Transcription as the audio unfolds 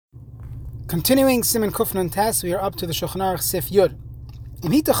Continuing Siman Kufnan test, we are up to the Shulchan Aruch Seif Yud.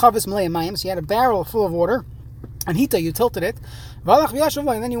 Imhita chavis malei mayim, so you had a barrel full of water, and hita, you tilted it,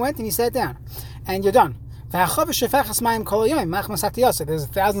 and then you went and you sat down, and you're done. There's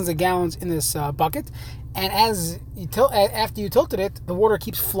thousands of gallons in this bucket, and after you tilted it, the water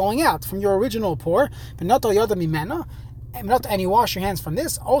keeps flowing out from your original pour, and you wash your hands from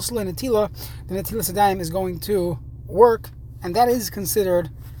this. Also, the Netilas Yadayim is going to work, and that is considered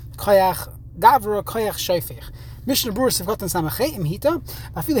koyach gavra, koyach shofech. Mishnah Berurah Sivkatan Samachay Imhita.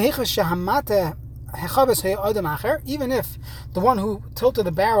 Even if the one who tilted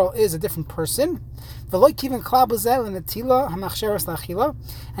the barrel is a different person, and you do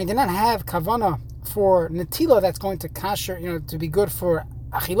not have Kavannah for Netila that's going to kasher, to be good for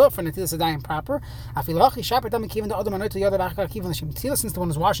Achila, for Netilas Yadayim proper. Since the one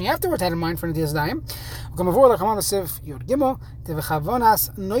who's washing afterwards had in mind for Netilas Yadayim,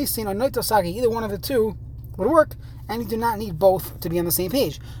 either one of the two would work, and you do not need both to be on the same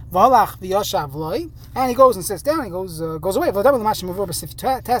page. And he goes and sits down, he goes away.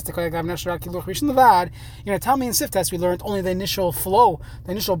 Tell me in Sif test we learned only the initial flow,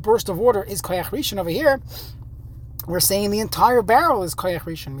 the initial burst of water is koyach rishon. Over here we're saying the entire barrel is koyach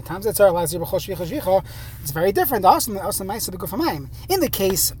rishon. It's very different. In the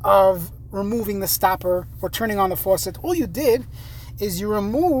case of removing the stopper or turning on the faucet, all you did is you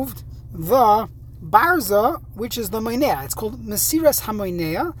removed the barza, which is the moinea. It's called mesiras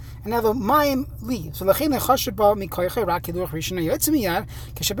hamoinea, and now the mayim leaves. So only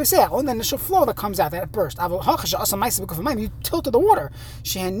the initial flow that comes out, that burst. You tilted the water.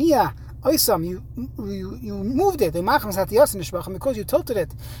 You moved it because you tilted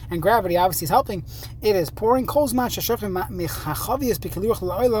it, and gravity obviously is helping. It is pouring as long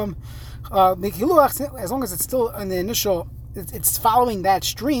as it's still in the initial, it's following that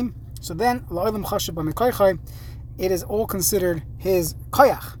stream. So then it is all considered his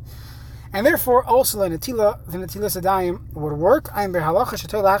koyach, and therefore also the Netilas Yadayim would work.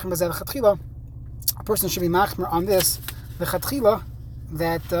 A person should be machmer on this the chatchila,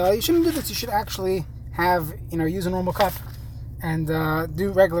 that you shouldn't do this. You should actually have, use a normal cup and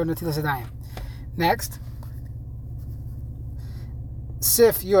do regular Netilas Yadayim. Next,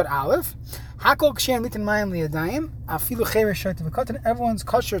 Sif Yud Aleph. Everyone's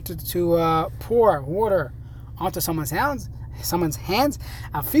kosher to pour water onto someone's hands. You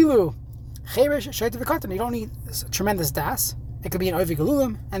don't need tremendous das. It could be an oivig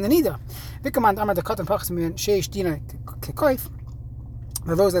galulim and the nida.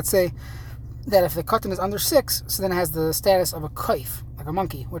 For those that say that if the katan is under 6, so then it has the status of a kaif, like a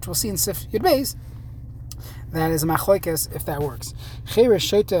monkey, which we'll see in Sif Yud Beis. That is a machlokes if that works.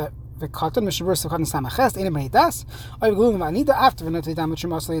 The cotton, Mishnah Berurah Sivkatan Samaches, anybody das. After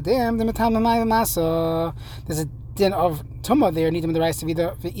there's a din of tumah there. Need them the rights of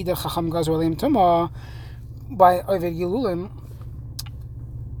either chacham gaz or leim tumah by oived gilulim.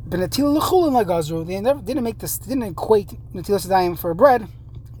 But netil lechulin like gazru. They didn't make this. Didn't equate Netilas Yadayim for bread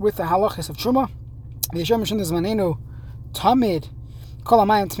with the halachas of truma. The Yeshua mentioned this manenu tamid.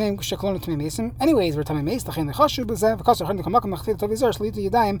 Anyways, we're talking mace. At least the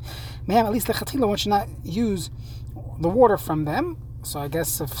chatila, one should not use the water from them. So I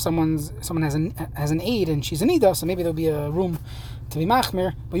guess if someone has an aid and she's an ida, so maybe there'll be a room to be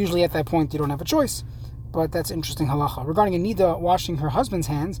machmir. But usually at that point you don't have a choice. But that's interesting halacha. Regarding a nida washing her husband's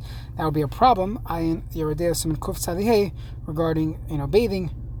hands, that would be a problem. Ayin Yerodea Siman Kuf Tzadihei regarding bathing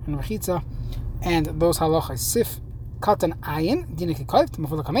and rechitza and those halachas. Sif Katan ayin dinik koyft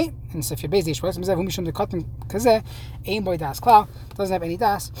mafula kamei and Sif Yud Beis Yishvos Mizav Mishum the Katan Kazeh Ein Boy Das Klal doesn't have any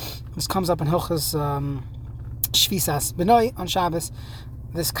das. This comes up in Hilchas Shvisas Benoy on Shabbos.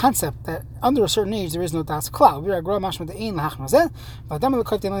 This concept that under a certain age there is no das klal. We are grow mashma the ein lahach mazeh. But dam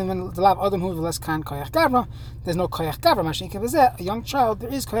lekot the lav adam who less kan koyach gavra. There's no koyach gavra. Mashing kevazeh. A young child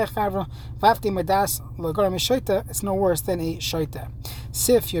there is koyach gavra. Vafti madas lagor mishoita. It's no worse than a shoita.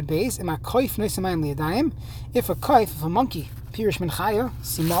 Sif Yud Beis ima koyf noisemayim liyadayim. If a monkey pirish min chaya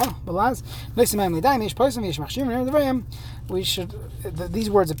simal balaz noisemayim liyadayim yesh poisam yesh machshim and the vayim. We should these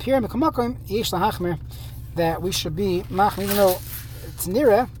words appear in the kamakim yesh lahachmer that we should be machmir, even though it's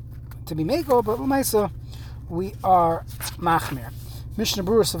nira to be meko, but l'maisa we are machmir. Mishnah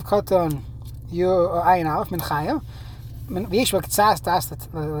Berurah Sivkatan Ayin Aleph Min Chaya. V'yeshva K'tzas Das the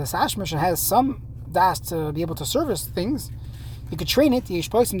Sashmish has some das to be able to service things. You could train it. Yesh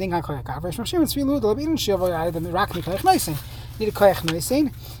Poisim Ding HaKoyach Gavra. Yesh Mashim Tzvi Lud L'Bidin Shiva Yadam Rakmi Koyach Noisin. Need a Koyach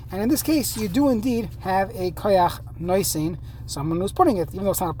Noisin, and in this case you do indeed have a Koyach Noisin, someone who's putting it, even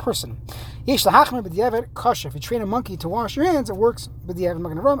though it's not a person. Yesh lahachmer b'diavad kosher. If you train a monkey to wash your hands, it works. B'diavad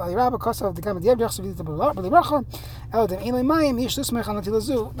magen avram alirabba kosav the gam b'diavad yachsav b'diavad b'libracha eldem elay mayim yesh lismech al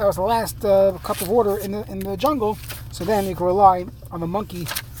natilazu. That was the last cup of water in the jungle. So then you can rely on the monkey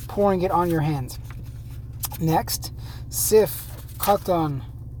pouring it on your hands. Next, seif katan.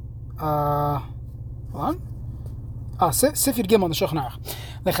 Seif Yud Gimel on the Shulchan Aruch.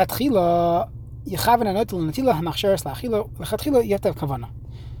 Lechatchila yechaven anotel natila hamachsheres la'achila. Lechatchila you have to have kavanah.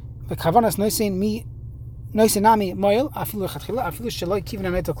 The kavanah is noisein nami moil afilu lechatchila afilu sheloi kiven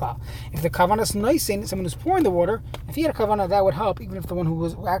anotel klal. If the kavanah is noisein, someone who's pouring the water, if he had a kavanah, that would help. Even if the one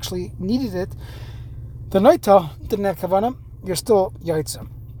who actually needed it, the noitel didn't have kavanah, you're still yaitza.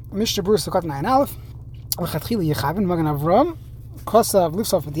 Mishnah Berurah Sukkot 9 Aleph. Lechatchila yechaven magen avram. Kosav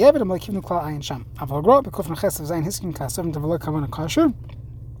lifsof with the evid, I'm like keeping the klal ayin sham. Aval grow because from chesav zayin hiskin kasav to v'lo kavanah kosher.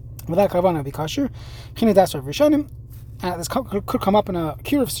 Without kavanah be kosher. Chini das rav rishonim. This could come up in a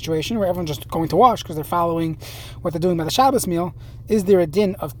curative situation where everyone's just going to wash because they're following what they're doing by the Shabbos meal. Is there a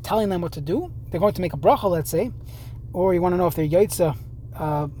din of telling them what to do? They're going to make a bracha, let's say, or you want to know if they're yaitza,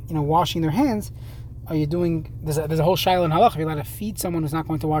 washing their hands. Are you doing? There's a whole shaila in halach. If you're allowed to feed someone who's not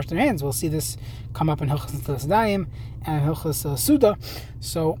going to wash their hands, we'll see this come up in Hilchos Netilas Yadayim and Hilchos Suda.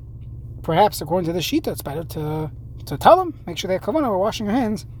 So perhaps according to the shita, it's better to tell them, make sure they have kavanah, we're washing your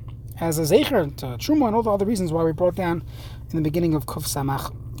hands, as a zecher to truma and all the other reasons why we brought down in the beginning of Kuf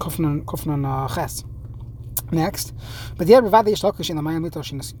Samach Kufnan Ches. Next, but the Rebbe Yesh Lakish in the Mayim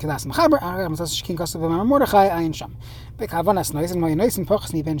Litosh in Kedas Mechaber, Arab Masas Shkin Kasav V'Mar Mordechai Ayin Sham. Bekavanas Nois and Moy Nois and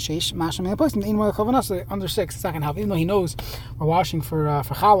Pochas Ni Ben Sheish Masham Mei Post in Moy Kavanas under 6. It's not going to help, even though he knows we're washing for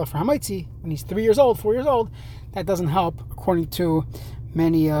challah for hamaitzi when he's 3 years old, 4 years old. That doesn't help according to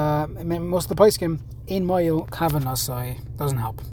most of the poskim in Moy Kavanas. Doesn't help.